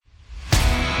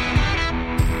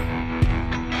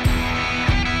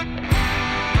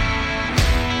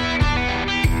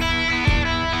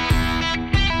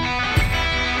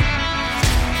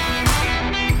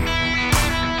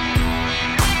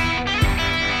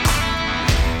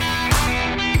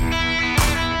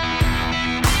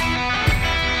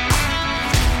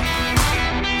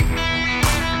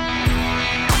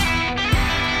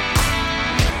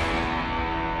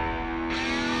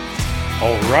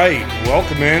right,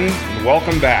 welcome in and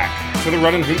welcome back to the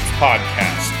Runnin' Hoops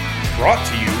podcast, brought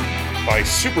to you by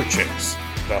Super Chicks,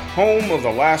 the home of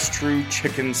the last true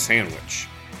chicken sandwich.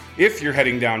 If you're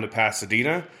heading down to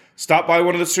Pasadena, stop by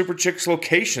one of the Super Chicks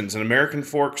locations in American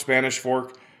Fork, Spanish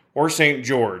Fork, or St.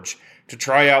 George to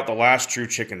try out the last true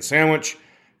chicken sandwich.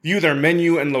 View their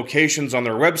menu and locations on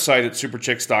their website at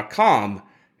superchicks.com.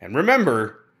 And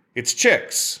remember, it's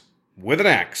chicks with an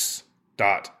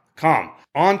X.com.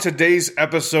 On today's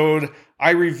episode, I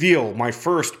reveal my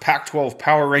first Pac-12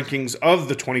 power rankings of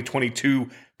the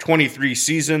 2022-23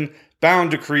 season,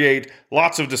 bound to create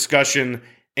lots of discussion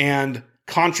and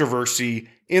controversy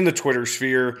in the Twitter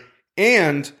sphere,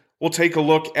 and we'll take a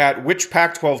look at which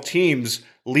Pac-12 teams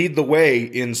lead the way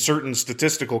in certain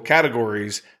statistical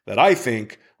categories that I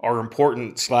think are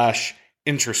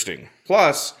important/interesting.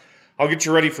 Plus, I'll get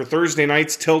you ready for Thursday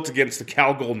night's tilt against the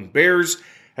Cal Golden Bears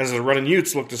as the Runnin'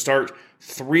 Utes look to start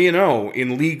 3-0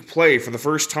 in league play for the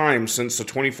first time since the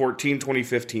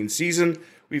 2014-2015 season.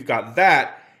 We've got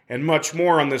that and much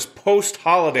more on this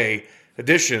post-holiday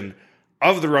edition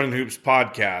of the Runnin' Hoops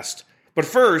podcast. But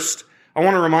first, I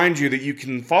want to remind you that you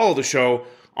can follow the show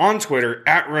on Twitter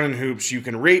at Runnin' Hoops. You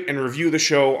can rate and review the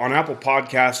show on Apple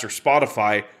Podcasts or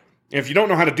Spotify. And if you don't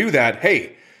know how to do that,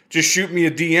 hey, just shoot me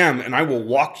a DM and I will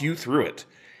walk you through it.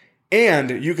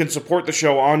 And you can support the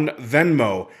show on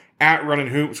Venmo at Runnin'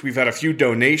 Hoops. We've had a few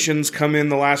donations come in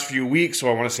the last few weeks, so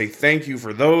I want to say thank you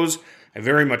for those. I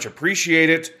very much appreciate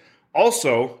it.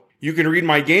 Also, you can read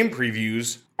my game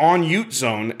previews on Ute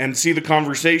Zone and see the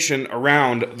conversation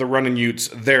around the Runnin' Utes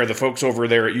there. The folks over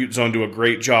there at Ute Zone do a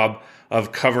great job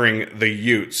of covering the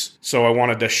Utes. So I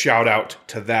wanted to shout out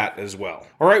to that as well.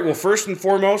 All right, well, first and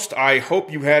foremost, I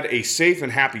hope you had a safe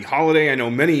and happy holiday. I know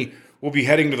many will be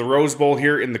heading to the Rose Bowl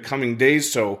here in the coming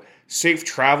days, so safe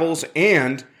travels.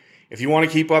 And if you want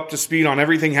to keep up to speed on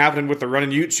everything happening with the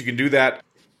Runnin' Utes, you can do that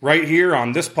right here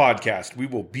on this podcast. We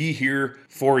will be here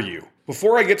for you.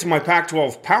 Before I get to my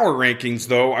Pac-12 power rankings,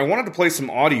 though, I wanted to play some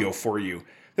audio for you.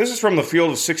 This is from the Field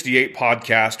of 68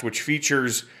 podcast, which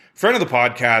features friend of the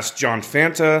podcast, John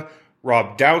Fanta,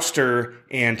 Rob Douster,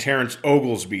 and Terrence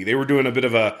Oglesby. They were doing a bit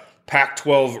of a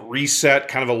Pac-12 reset,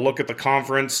 kind of a look at the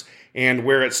conference and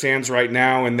where it stands right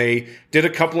now, and they did a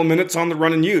couple of minutes on the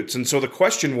Runnin' Utes. And so the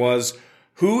question was,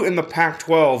 who in the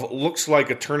Pac-12 looks like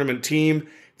a tournament team?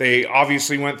 They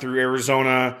obviously went through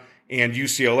Arizona and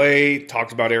UCLA,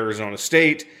 talked about Arizona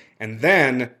State, and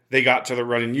then they got to the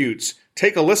Runnin' Utes.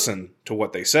 Take a listen to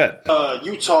what they said.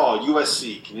 Utah,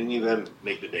 USC, can any of them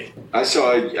make the name? I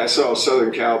saw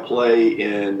Southern Cal play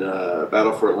in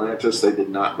Battle for Atlantis. They did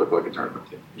not look like a tournament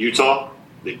team. Utah,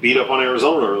 they beat up on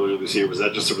Arizona earlier this year. Was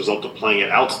that just a result of playing at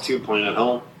altitude, playing at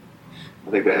home? I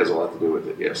think that has a lot to do with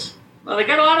it, yes. Well, they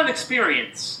got a lot of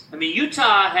experience. I mean,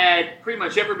 Utah had pretty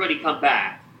much everybody come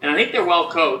back, and I think they're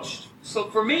well coached. So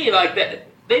for me, like that,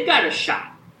 they've got a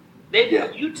shot.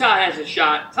 Utah has a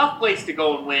shot. Tough place to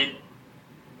go and win.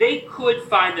 They could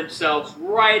find themselves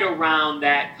right around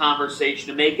that conversation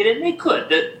to make it, and they could.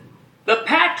 The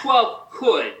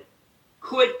Pac-12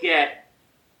 could get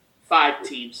 5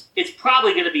 teams. It's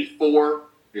probably going to be 4.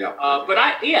 Yeah. But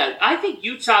I think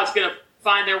Utah's going to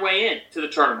find their way in to the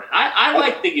tournament. I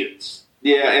like the Utes.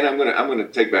 Yeah, and I'm gonna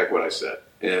take back what I said.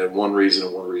 And one reason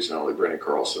only, Brandon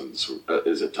Carlson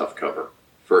is a tough cover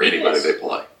for anybody they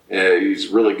play. He's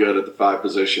really good at the 5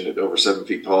 position at over 7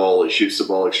 feet tall. He shoots the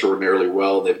ball extraordinarily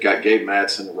well. They've got Gabe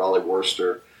Madsen and Raleigh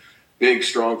Worcester. Big,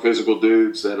 strong, physical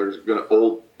dudes that are going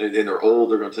to they're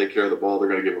old. They're going to take care of the ball. They're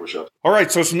going to give them a shot. All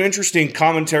right, so some interesting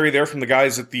commentary there from the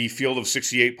guys at the Field of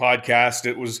 68 podcast.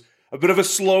 It was a bit of a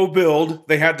slow build.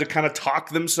 They had to kind of talk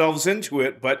themselves into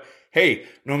it. But, hey,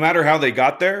 no matter how they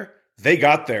got there, they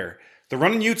got there. The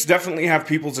Runnin' Utes definitely have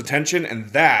people's attention,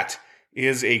 and that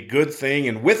is a good thing.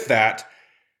 And with that,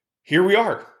 here we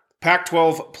are.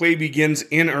 Pac-12 play begins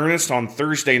in earnest on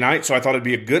Thursday night, so I thought it'd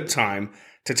be a good time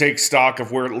to take stock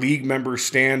of where league members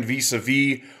stand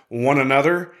vis-a-vis one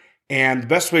another. And the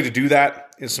best way to do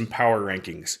that is some power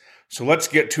rankings. So let's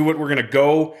get to it. We're going to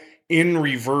go in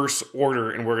reverse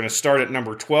order, and we're going to start at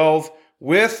number 12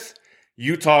 with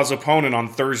Utah's opponent on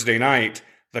Thursday night,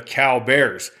 the Cal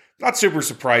Bears. Not super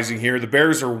surprising here. The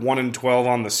Bears are 1-12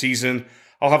 on the season.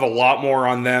 I'll have a lot more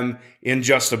on them in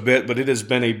just a bit, but it has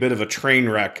been a bit of a train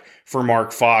wreck for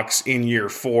Mark Fox in year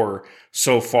 4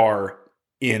 so far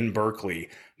in Berkeley.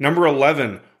 Number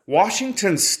 11,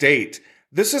 Washington State.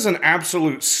 This is an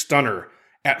absolute stunner.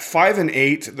 At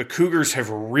 5-8, the Cougars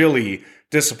have really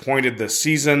disappointed this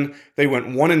season. They went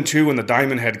 1-2 in the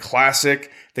Diamond Head Classic.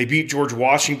 They beat George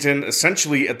Washington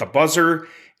essentially at the buzzer,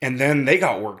 and then they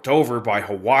got worked over by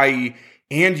Hawaii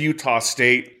and Utah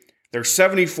State. They're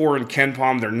 74 in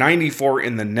KenPom. They're 94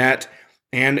 in the net.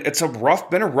 And it's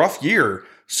been a rough year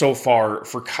so far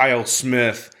for Kyle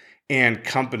Smith and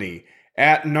company.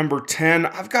 At number 10,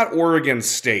 I've got Oregon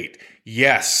State.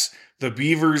 Yes, the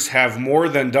Beavers have more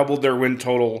than doubled their win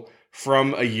total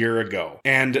from a year ago,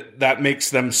 and that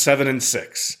makes them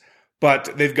 7-6.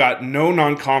 But they've got no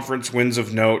non-conference wins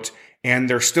of note, and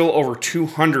they're still over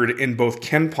 200 in both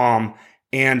KenPom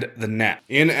and the net.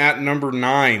 In at number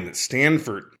 9,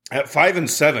 Stanford. At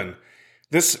 5-7,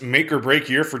 this make-or-break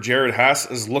year for Jared Haas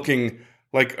is looking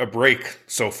like a break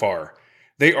so far.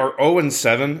 They are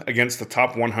 0-7 against the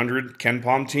top 100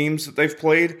 KenPom teams that they've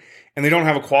played, and they don't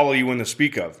have a quality win to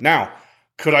speak of. Now,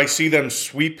 could I see them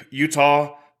sweep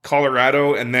Utah,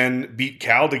 Colorado, and then beat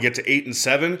Cal to get to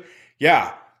 8-7?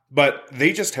 Yeah, but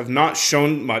they just have not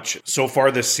shown much so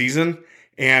far this season.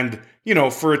 And,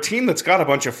 for a team that's got a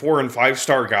bunch of 4- and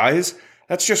 5-star guys,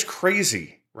 that's just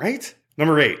crazy, right?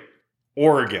 Number 8,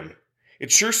 Oregon.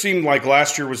 It sure seemed like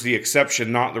last year was the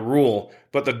exception, not the rule,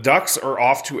 but the Ducks are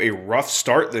off to a rough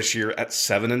start this year at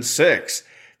 7-6.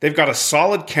 They've got a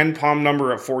solid KenPom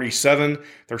number at 47.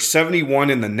 They're 71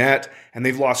 in the net, and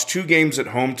they've lost 2 games at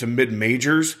home to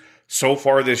mid-majors so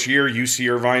far this year, UC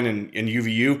Irvine and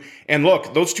UVU. And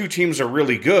look, those 2 teams are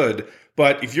really good,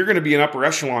 but if you're going to be an upper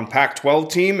echelon Pac-12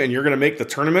 team and you're going to make the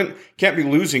tournament, can't be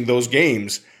losing those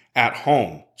games at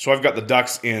home. So I've got the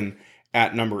Ducks in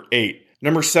at number 8.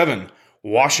 Number 7,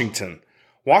 Washington.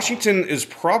 Washington is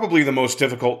probably the most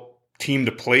difficult team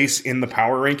to place in the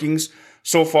power rankings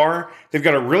so far. They've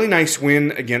got a really nice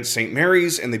win against St.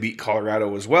 Mary's, and they beat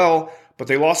Colorado as well, but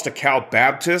they lost to Cal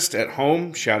Baptist at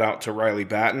home, shout out to Riley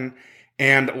Batten,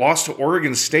 and lost to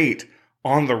Oregon State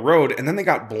on the road, and then they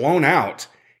got blown out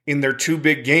in their 2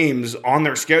 big games on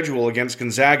their schedule against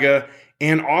Gonzaga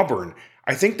and Auburn.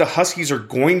 I think the Huskies are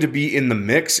going to be in the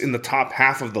mix in the top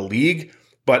half of the league,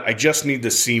 but I just need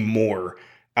to see more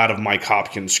out of Mike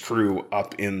Hopkins' crew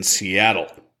up in Seattle.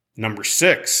 Number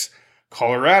 6,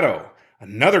 Colorado.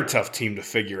 Another tough team to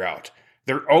figure out.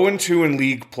 They're 0-2 in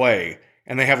league play,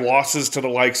 and they have losses to the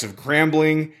likes of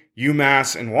Grambling,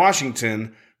 UMass, and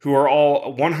Washington, who are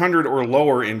all 100 or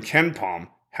lower in KenPom.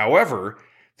 However,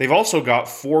 they've also got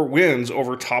 4 wins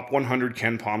over top 100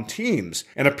 KenPom teams,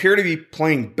 and appear to be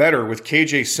playing better with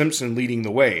KJ Simpson leading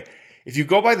the way. If you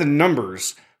go by the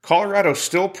numbers, Colorado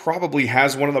still probably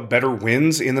has one of the better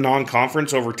wins in the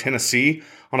non-conference over Tennessee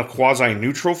on a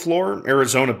quasi-neutral floor.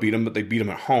 Arizona beat them, but they beat them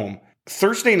at home.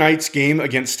 Thursday night's game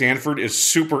against Stanford is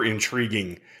super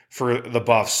intriguing for the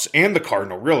Buffs and the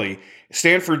Cardinal, really.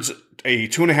 Stanford's a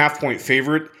 2.5-point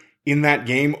favorite in that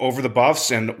game over the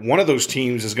Buffs, and one of those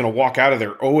teams is going to walk out of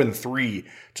there 0-3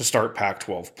 to start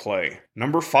Pac-12 play.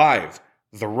 Number 5,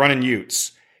 the Runnin'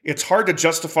 Utes. It's hard to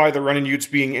justify the Runnin' Utes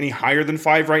being any higher than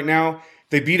 5 right now.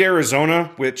 They beat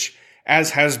Arizona, which, as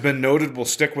has been noted, will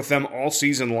stick with them all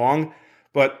season long,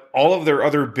 but all of their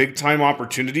other big-time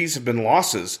opportunities have been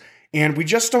losses, and we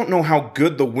just don't know how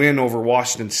good the win over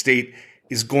Washington State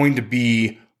is going to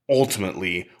be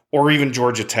ultimately, or even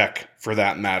Georgia Tech for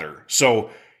that matter. So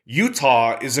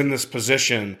Utah is in this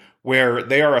position where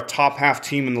they are a top half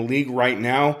team in the league right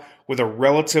now with a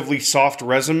relatively soft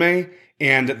resume,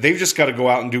 and they've just got to go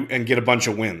out and get a bunch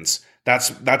of wins.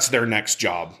 That's their next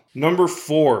job. Number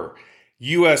 4,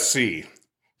 USC.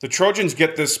 The Trojans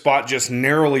get this spot just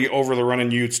narrowly over the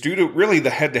Runnin' Utes due to really the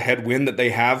head-to-head win that they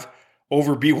have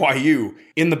over BYU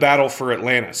in the battle for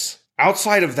Atlantis.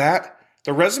 Outside of that,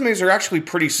 the resumes are actually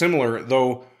pretty similar,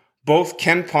 though both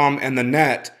KenPom and the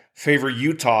net favor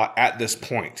Utah at this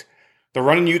point. The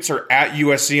Runnin' Utes are at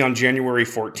USC on January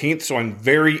 14th, so I'm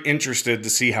very interested to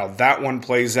see how that one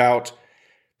plays out.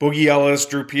 Boogie Ellis,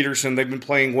 Drew Peterson, they've been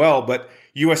playing well, but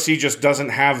USC just doesn't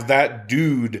have that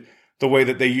dude the way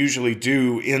that they usually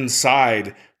do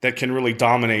inside that can really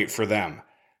dominate for them.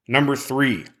 Number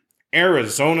 3,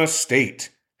 Arizona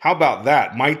State. How about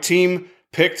that? My team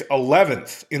picked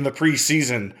 11th in the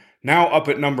preseason, now up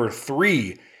at number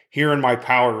 3 here in my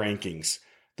power rankings.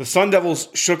 The Sun Devils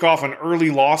shook off an early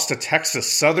loss to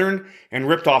Texas Southern and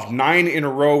ripped off 9 in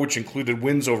a row, which included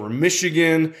wins over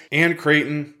Michigan and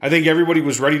Creighton. I think everybody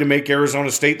was ready to make Arizona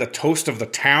State the toast of the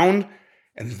town,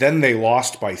 and then they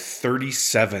lost by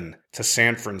 37 to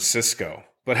San Francisco.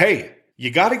 But hey,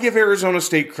 you got to give Arizona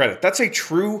State credit. That's a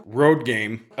true road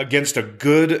game against a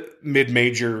good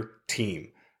mid-major team.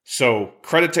 So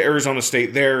credit to Arizona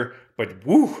State there, but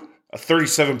a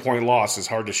 37-point loss is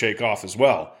hard to shake off as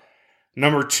well.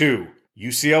 Number 2,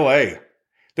 UCLA.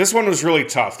 This one was really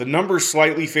tough. The numbers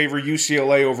slightly favor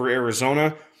UCLA over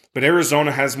Arizona, but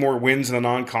Arizona has more wins in the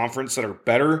non-conference that are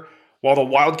better. While the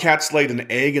Wildcats laid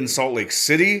an egg in Salt Lake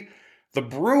City, The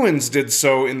Bruins did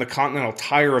so in the Continental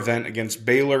Tire event against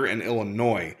Baylor and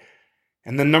Illinois.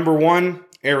 And then number 1,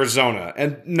 Arizona.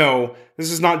 And no,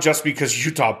 this is not just because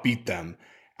Utah beat them.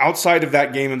 Outside of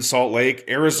that game in Salt Lake,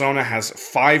 Arizona has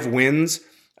 5 wins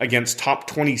against top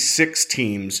 26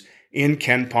 teams in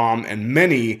KenPom, and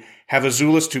many have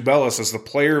Azuolas Tubelis as the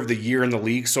player of the year in the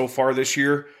league so far this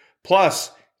year.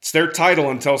 Plus, it's their title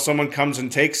until someone comes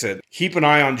and takes it. Keep an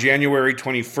eye on January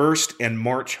 21st and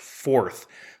March 4th.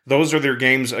 Those are their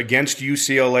games against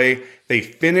UCLA. They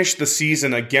finished the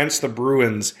season against the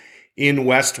Bruins in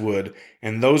Westwood,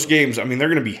 and those games, they're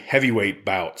going to be heavyweight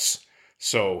bouts.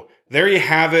 So there you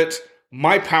have it.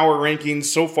 My power rankings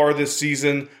so far this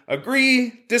season.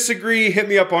 Agree, disagree, hit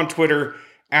me up on Twitter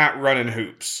at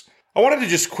 @RunninHoops. I wanted to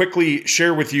just quickly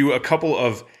share with you a couple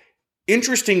of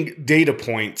interesting data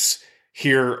points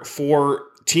here for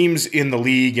teams in the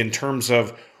league in terms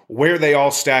of where they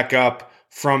all stack up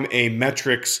from a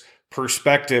metrics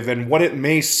perspective and what it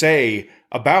may say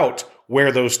about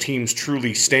where those teams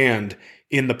truly stand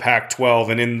in the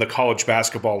Pac-12 and in the college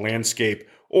basketball landscape,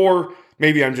 or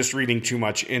maybe I'm just reading too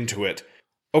much into it.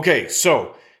 Okay,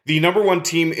 so the number 1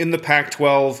 team in the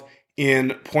Pac-12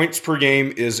 in points per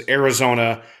game is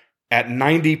Arizona at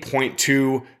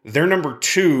 90.2. They're number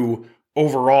 2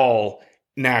 overall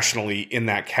nationally in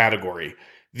that category.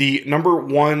 The number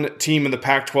 1 team in the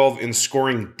Pac-12 in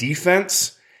scoring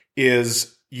defense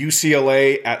is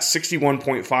UCLA at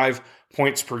 61.5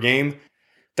 points per game.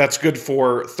 That's good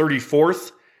for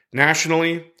 34th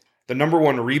nationally. The number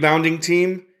 1 rebounding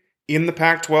team in the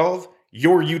Pac-12,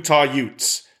 your Utah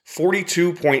Utes,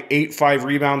 42.85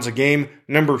 rebounds a game,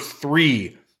 number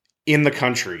 3 in the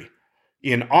country.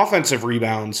 In offensive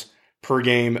rebounds per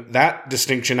game, that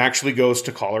distinction actually goes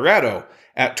to Colorado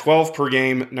at 12 per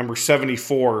game, number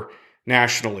 74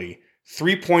 nationally.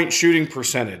 3-point shooting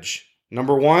percentage,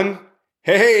 number 1,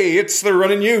 hey, it's the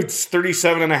Runnin' Utes,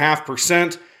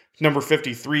 37.5%, number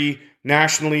 53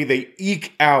 nationally. They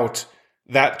eke out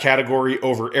that category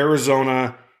over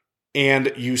Arizona and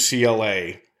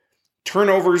UCLA.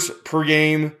 Turnovers per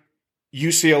game,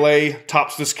 UCLA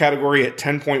tops this category at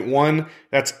 10.1.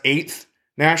 That's 8th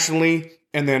nationally.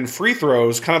 And then free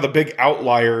throws, kind of the big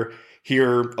outlier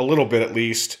here, a little bit at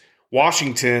least.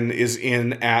 Washington is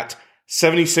in at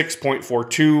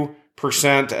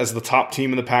 76.42% as the top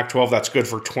team in the Pac-12. That's good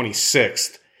for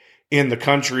 26th in the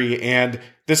country. And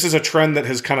this is a trend that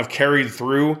has kind of carried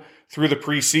through the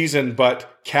preseason,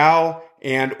 but Cal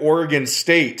and Oregon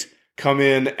State come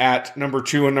in at number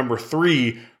 2 and number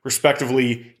 3,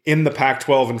 respectively, in the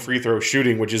Pac-12 in free throw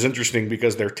shooting, which is interesting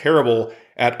because they're terrible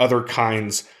at other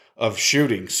kinds of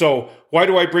shooting. So why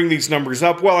do I bring these numbers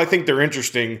up? Well, I think they're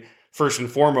interesting first and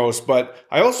foremost, but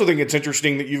I also think it's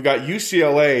interesting that you've got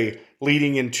UCLA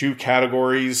leading in 2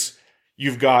 categories.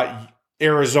 You've got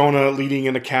Arizona leading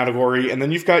in a category, and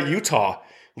then you've got Utah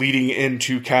leading in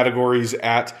 2 categories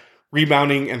at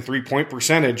rebounding and 3-point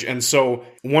percentage. And so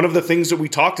one of the things that we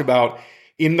talked about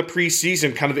in the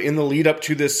preseason, kind of in the lead up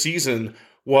to this season,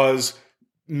 was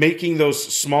making those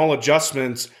small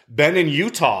adjustments. Ben in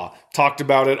Utah talked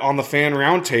about it on the fan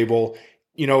roundtable.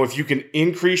 You know, if you can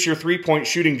increase your 3-point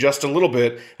shooting just a little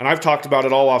bit, and I've talked about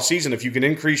it all off season, if you can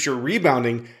increase your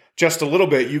rebounding just a little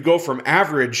bit, you go from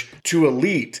average to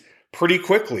elite pretty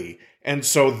quickly. And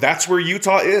so that's where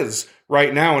Utah is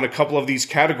right now in a couple of these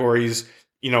categories,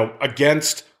 you know,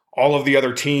 against all of the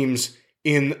other teams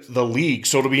in the league.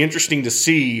 So it'll be interesting to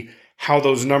see how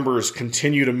those numbers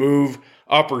continue to move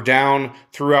up or down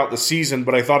throughout the season.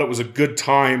 But I thought it was a good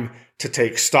time to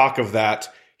take stock of that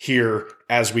here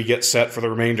as we get set for the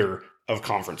remainder of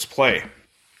conference play.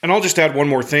 And I'll just add one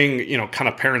more thing, you know, kind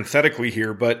of parenthetically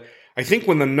here, but I think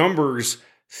when the numbers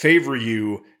favor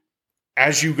you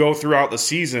as you go throughout the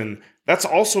season, that's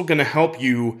also going to help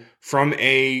you from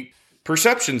a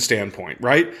perception standpoint,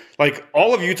 right? Like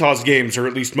all of Utah's games, or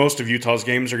at least most of Utah's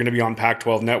games, are going to be on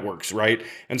Pac-12 networks, right?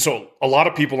 And so a lot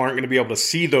of people aren't going to be able to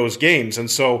see those games. And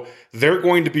so they're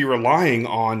going to be relying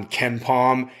on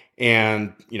KenPom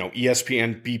and, you know,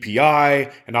 ESPN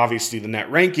BPI and obviously the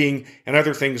net ranking and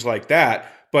other things like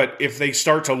that. But if they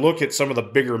start to look at some of the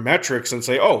bigger metrics and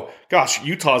say, oh, gosh,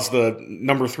 Utah's the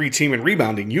number 3 team in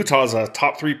rebounding, Utah's a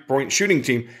top 3-point shooting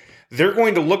team, they're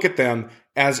going to look at them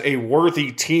as a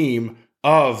worthy team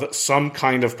of some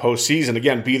kind of postseason.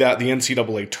 Again, be that the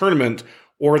NCAA tournament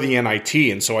or the NIT.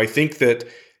 And so I think that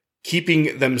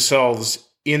keeping themselves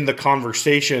in the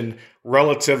conversation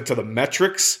relative to the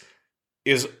metrics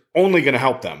is only going to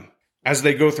help them as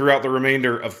they go throughout the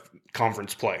remainder of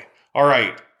conference play. All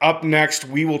right, up next,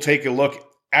 we will take a look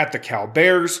at the Cal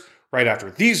Bears right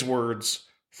after these words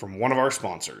from one of our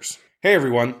sponsors. Hey,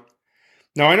 everyone.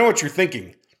 Now, I know what you're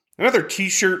thinking. Another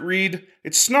t-shirt read,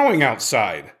 it's snowing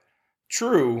outside.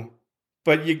 True,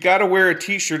 but you gotta wear a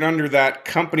t-shirt under that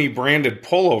company-branded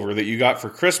pullover that you got for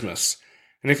Christmas.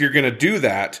 And if you're gonna do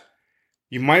that,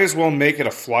 you might as well make it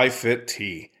a fly-fit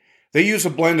tee. They use a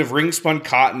blend of ring-spun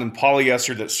cotton and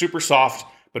polyester that's super soft,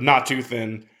 but not too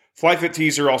thin. Fly-fit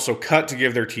tees are also cut to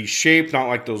give their tee shape, not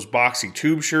like those boxy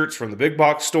tube shirts from the big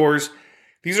box stores.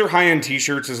 These are high-end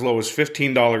t-shirts as low as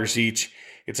 $15 each.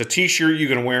 It's a t-shirt you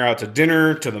can wear out to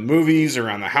dinner, to the movies,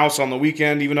 around the house on the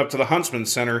weekend, even up to the Huntsman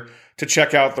Center to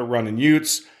check out the Runnin'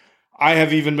 Utes. I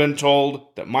have even been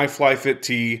told that my fly-fit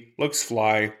tee looks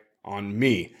fly on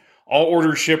me. All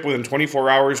orders ship within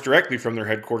 24 hours directly from their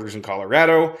headquarters in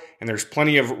Colorado, and there's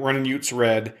plenty of Runnin' Utes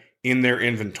Red in their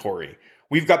inventory.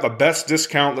 We've got the best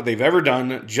discount that they've ever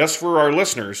done just for our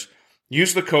listeners.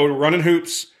 Use the code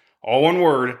RUNNINHOOPS, all one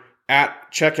word,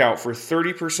 at checkout for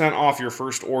 30% off your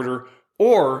first order,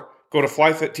 or go to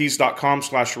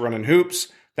flyfittees.com/runninhoops.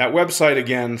 That website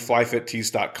again,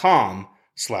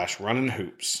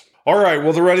 flyfittees.com/runninhoops. All right,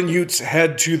 well, the Runnin' Utes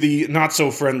head to the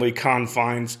not-so-friendly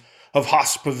confines of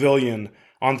Haas Pavilion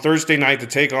on Thursday night to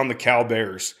take on the Cal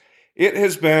Bears. It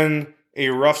has been a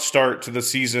rough start to the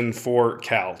season for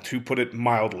Cal, to put it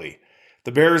mildly.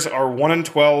 The Bears are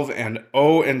 1-12 and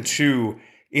 0-2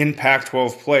 in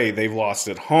Pac-12 play. They've lost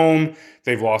at home,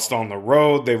 they've lost on the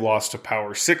road, they've lost to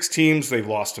Power 6 teams, they've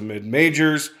lost to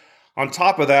mid-majors. On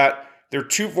top of that, they're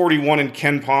 241 in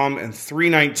KenPom and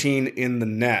 319 in the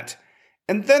net.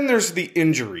 And then there's the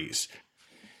injuries.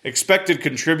 Expected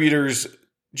contributors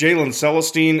Jalen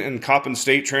Celestine and Coppin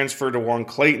State transfer DeJuan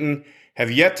Clayton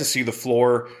have yet to see the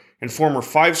floor, and former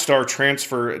five-star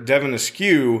transfer Devin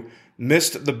Askew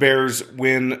missed the Bears'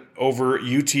 win over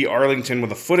UT Arlington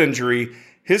with a foot injury.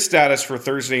 His status for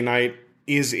Thursday night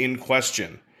is in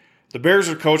question. The Bears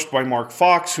are coached by Mark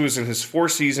Fox, who is in his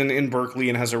fourth season in Berkeley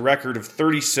and has a record of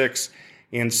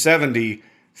 36-70,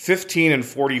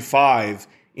 15-45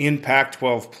 in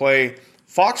Pac-12 play.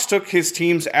 Fox took his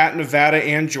teams at Nevada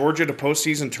and Georgia to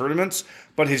postseason tournaments,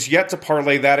 but has yet to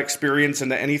parlay that experience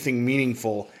into anything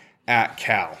meaningful at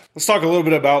Cal. Let's talk a little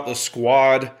bit about the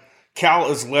squad.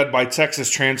 Cal is led by Texas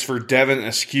transfer Devin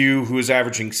Askew, who is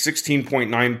averaging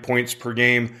 16.9 points per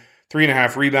game,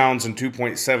 3.5 rebounds, and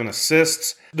 2.7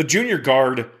 assists. The junior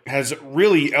guard has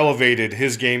really elevated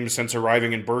his game since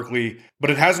arriving in Berkeley, but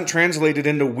it hasn't translated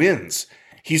into wins.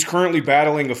 He's currently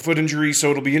battling a foot injury,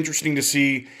 so it'll be interesting to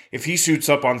see if he suits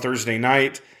up on Thursday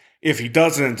night. If he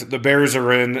doesn't, the Bears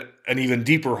are in an even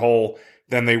deeper hole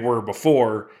than they were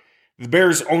before. The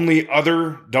Bears' only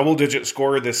other double-digit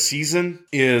scorer this season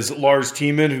is Lars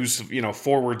Tiemann, who's,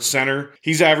 forward center.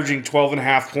 He's averaging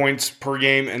 12.5 points per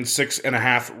game and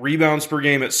 6.5 rebounds per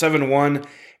game at 7'1"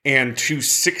 and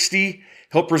 260.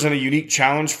 He'll present a unique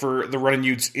challenge for the Runnin'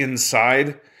 Utes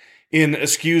inside. In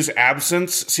Askew's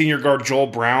absence, senior guard Joel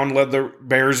Brown led the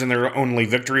Bears in their only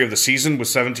victory of the season with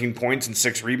 17 points and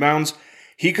 6 rebounds.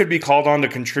 He could be called on to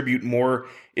contribute more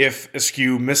if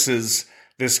Askew misses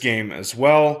this game as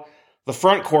well. The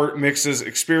front court mixes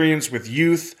experience with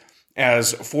youth,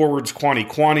 as forwards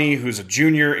Kwani, who's a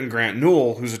junior, and Grant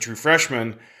Newell, who's a true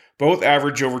freshman, both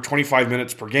average over 25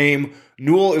 minutes per game.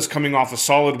 Newell is coming off a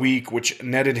solid week, which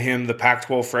netted him the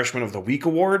Pac-12 Freshman of the Week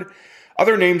award.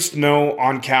 Other names to know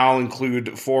on Cal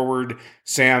include forward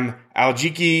Sam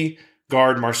Aljiki,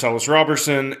 guard Marcellus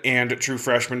Robertson, and true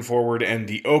freshman forward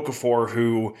Ndie Okafor,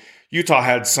 who Utah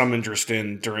had some interest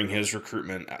in during his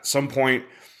recruitment at some point.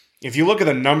 If you look at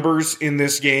the numbers in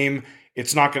this game,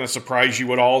 it's not going to surprise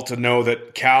you at all to know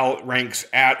that Cal ranks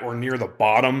at or near the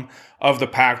bottom of the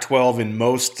Pac-12 in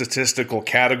most statistical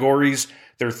categories.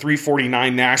 They're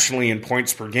 349 nationally in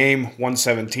points per game,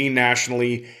 117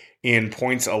 nationally in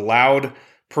points allowed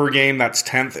per game. That's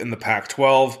 10th in the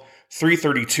Pac-12.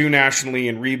 332 nationally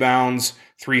in rebounds,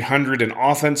 300 in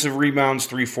offensive rebounds,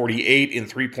 348 in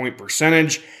three-point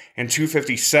percentage, and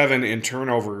 257 in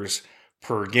turnovers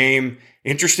per game.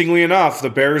 Interestingly enough,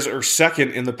 the Bears are second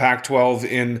in the Pac-12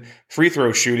 in free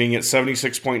throw shooting at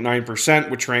 76.9%,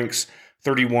 which ranks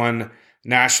 31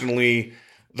 nationally.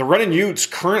 The Runnin' Utes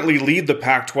currently lead the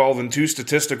Pac-12 in two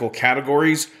statistical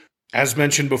categories, as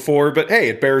mentioned before, but hey,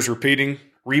 it bears repeating.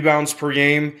 Rebounds per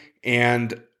game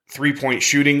and three-point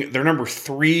shooting. They're number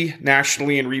 3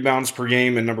 nationally in rebounds per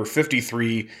game and number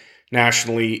 53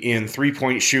 nationally in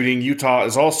three-point shooting. Utah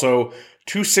is also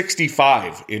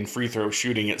 265 in free throw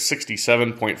shooting at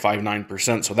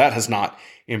 67.59%, so that has not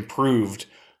improved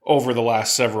over the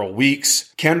last several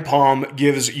weeks. KenPom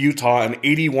gives Utah an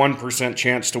 81%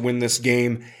 chance to win this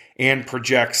game and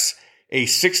projects a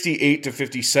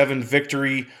 68-57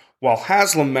 victory, while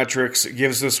Haslam Metrics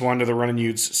gives this one to the Runnin'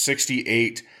 Utes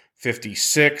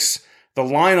 68-56. The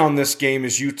line on this game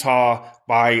is Utah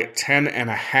by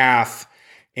 10.5,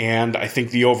 and I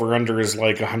think the over-under is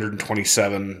like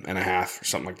 127.5 or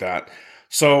something like that.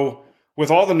 So with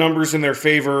all the numbers in their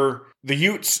favor, the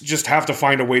Utes just have to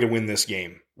find a way to win this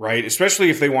game, right? Especially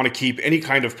if they want to keep any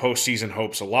kind of postseason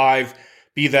hopes alive,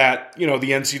 be that, the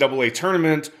NCAA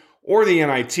tournament or the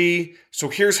NIT. So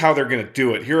here's how they're going to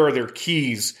do it. Here are their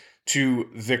keys to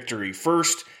victory.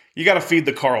 First, you got to feed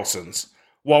the Carlsons.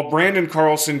 While Brandon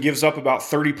Carlson gives up about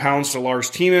 30 pounds to Lars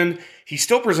Tiemann, he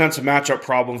still presents a matchup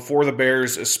problem for the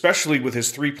Bears, especially with his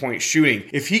three-point shooting.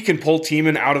 If he can pull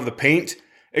Tiemann out of the paint,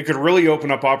 it could really open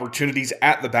up opportunities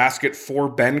at the basket for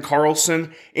Ben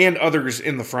Carlson and others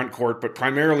in the front court, but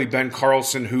primarily Ben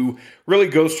Carlson, who really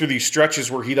goes through these stretches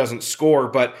where he doesn't score,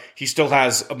 but he still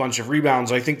has a bunch of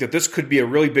rebounds. I think that this could be a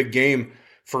really big game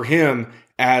for him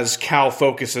as Cal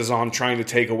focuses on trying to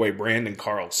take away Brandon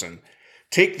Carlson.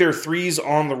 Take their threes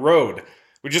on the road.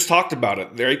 We just talked about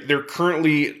it. They're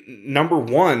currently number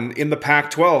 1 in the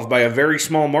Pac-12 by a very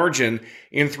small margin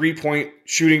in three-point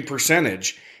shooting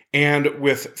percentage. And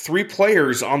with 3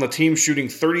 players on the team shooting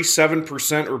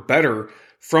 37% or better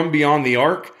from beyond the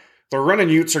arc, the Runnin'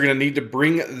 Utes are going to need to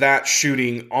bring that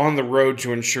shooting on the road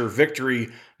to ensure victory,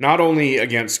 not only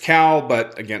against Cal,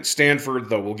 but against Stanford,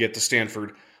 though we'll get to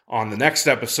Stanford on the next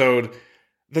episode.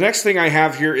 The next thing I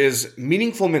have here is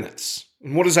meaningful minutes.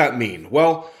 And what does that mean?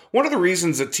 Well, one of the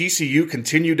reasons that TCU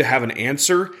continued to have an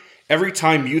answer every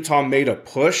time Utah made a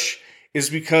push is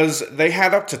because they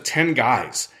had up to 10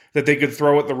 guys that they could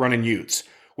throw at the Runnin' Utes.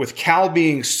 With Cal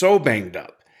being so banged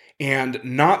up and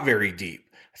not very deep,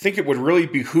 I think it would really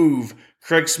behoove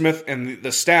Craig Smith and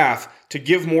the staff to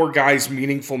give more guys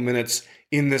meaningful minutes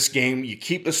in this game. You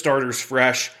keep the starters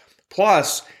fresh.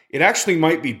 Plus, it actually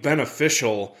might be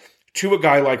beneficial to a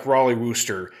guy like Raleigh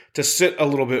Wooster to sit a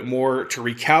little bit more, to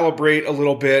recalibrate a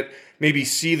little bit, maybe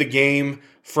see the game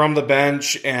from the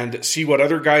bench and see what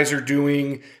other guys are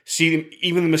doing, see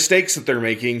even the mistakes that they're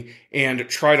making, and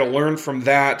try to learn from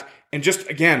that, and just,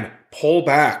 again, pull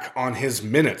back on his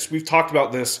minutes. We've talked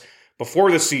about this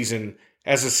before the season.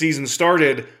 As the season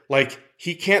started,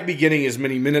 he can't be getting as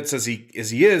many minutes as he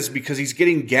is because he's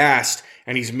getting gassed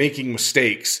and he's making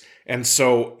mistakes. And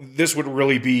so this would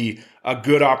really be a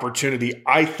good opportunity,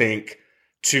 I think,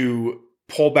 to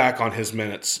pull back on his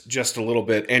minutes just a little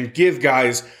bit and give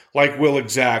guys like Will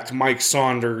Exact, Mike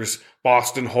Saunders,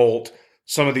 Boston Holt,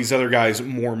 some of these other guys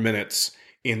more minutes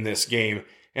in this game.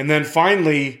 And then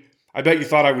finally, I bet you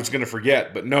thought I was going to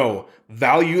forget, but no,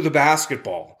 value the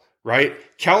basketball, right?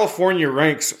 California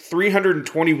ranks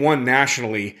 321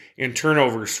 nationally in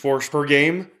turnovers forced per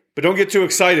game, but don't get too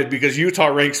excited because Utah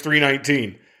ranks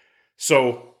 319.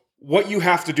 So what you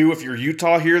have to do if you're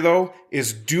Utah here, though,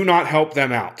 is do not help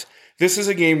them out. This is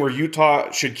a game where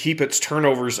Utah should keep its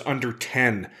turnovers under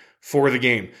 10 for the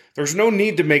game. There's no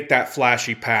need to make that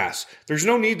flashy pass. There's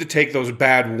no need to take those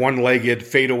bad one-legged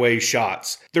fadeaway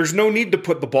shots. There's no need to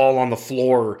put the ball on the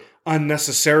floor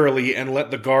unnecessarily and let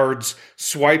the guards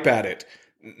swipe at it.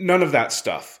 None of that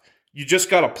stuff. You just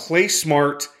got to play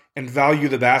smart and value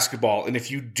the basketball. And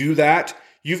if you do that,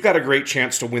 you've got a great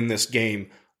chance to win this game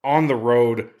on the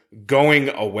road going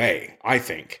away, I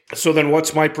think. So then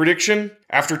what's my prediction?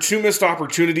 After 2 missed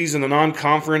opportunities in the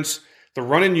non-conference, the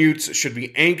Runnin' Utes should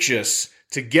be anxious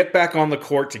to get back on the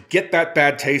court, to get that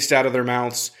bad taste out of their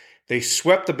mouths. They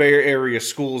swept the Bay Area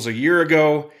schools a year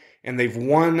ago, and they've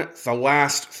won the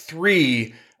last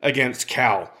 3 against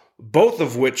Cal, both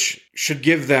of which should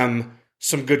give them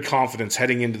some good confidence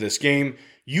heading into this game.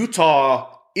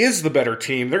 Utah is the better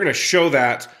team. They're going to show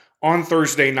that on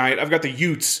Thursday night. I've got the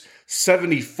Utes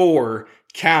 74,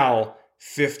 Cal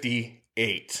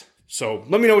 58. So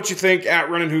let me know what you think at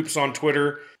Runnin' Hoops on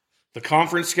Twitter. The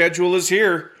conference schedule is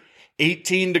here.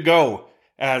 18 to go.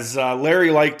 As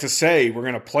Larry liked to say, we're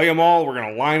going to play them all. We're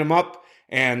going to line them up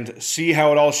and see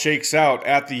how it all shakes out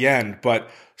at the end. But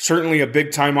certainly a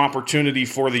big-time opportunity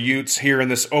for the Utes here in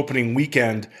this opening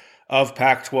weekend of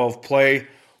Pac-12 play.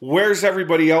 Where's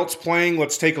everybody else playing?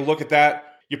 Let's take a look at that.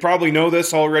 You probably know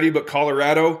this already, but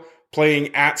Colorado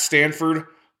playing at Stanford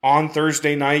on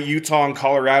Thursday night. Utah and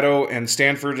Colorado and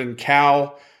Stanford and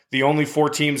Cal, the only 4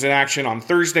 teams in action on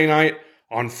Thursday night.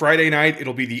 On Friday night,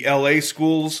 it'll be the LA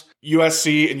schools,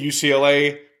 USC and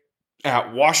UCLA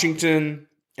at Washington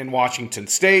and Washington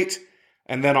State.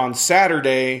 And then on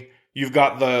Saturday, you've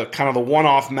got the kind of the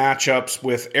one-off matchups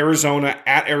with Arizona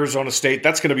at Arizona State.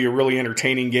 That's going to be a really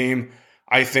entertaining game,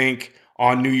 I think,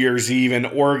 on New Year's Eve. And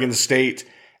Oregon State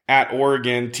at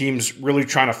Oregon, teams really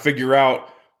trying to figure out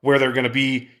where they're going to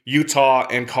be. Utah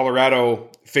and Colorado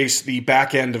face the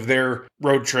back end of their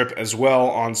road trip as well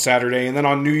on Saturday. And then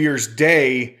on New Year's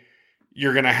Day,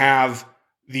 you're going to have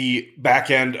the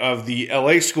back end of the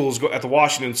LA schools go at the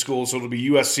Washington schools. So it'll be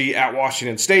USC at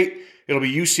Washington State. It'll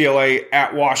be UCLA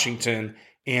at Washington.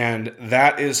 And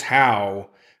that is how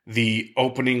the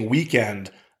opening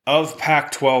weekend of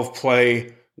Pac-12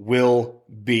 play will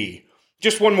be.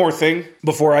 Just one more thing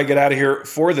before I get out of here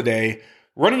for the day.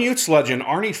 Running Utes legend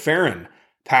Arnie Farron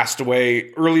passed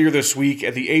away earlier this week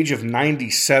at the age of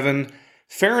 97.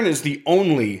 Farron is the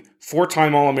only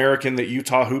four-time All-American that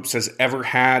Utah Hoops has ever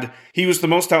had. He was the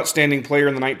most outstanding player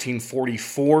in the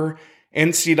 1944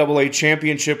 NCAA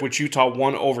championship, which Utah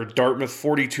won over Dartmouth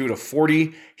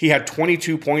 42-40. He had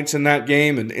 22 points in that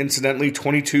game, and incidentally,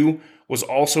 22 was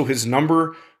also his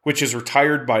number, which is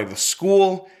retired by the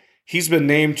school. He's been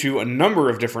named to a number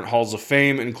of different halls of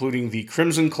fame, including the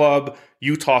Crimson Club,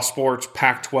 Utah Sports,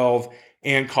 Pac-12,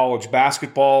 and college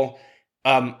basketball.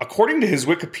 According to his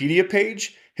Wikipedia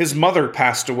page, his mother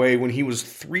passed away when he was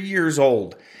 3 years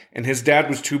old, and his dad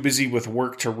was too busy with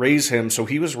work to raise him, so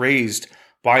he was raised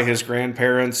by his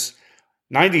grandparents.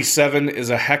 97 is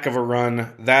a heck of a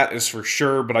run, that is for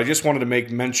sure, but I just wanted to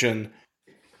make mention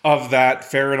of that.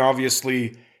 Farron,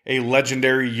 obviously a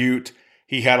legendary Ute.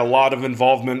 He had a lot of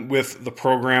involvement with the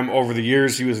program over the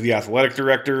years. He was the athletic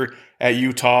director at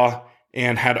Utah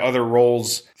and had other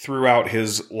roles throughout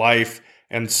his life.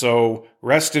 And so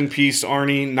rest in peace,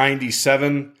 Arnie,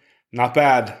 97. Not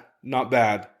bad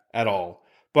at all.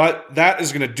 But that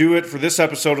is going to do it for this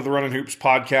episode of the Runnin' Hoops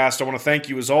podcast. I want to thank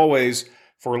you, as always,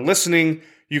 for listening.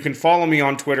 You can follow me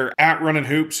on Twitter at Runnin'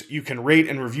 Hoops. You can rate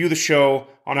and review the show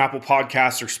on Apple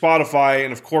Podcasts or Spotify.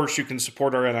 And, of course, you can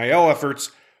support our NIL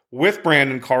efforts with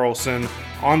Brandon Carlson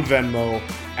on Venmo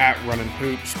at Runnin'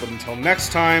 Hoops. But until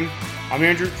next time, I'm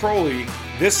Andrew Crowley.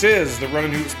 This is the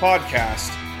Runnin' Hoops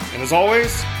podcast. And as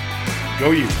always,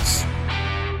 go Utes.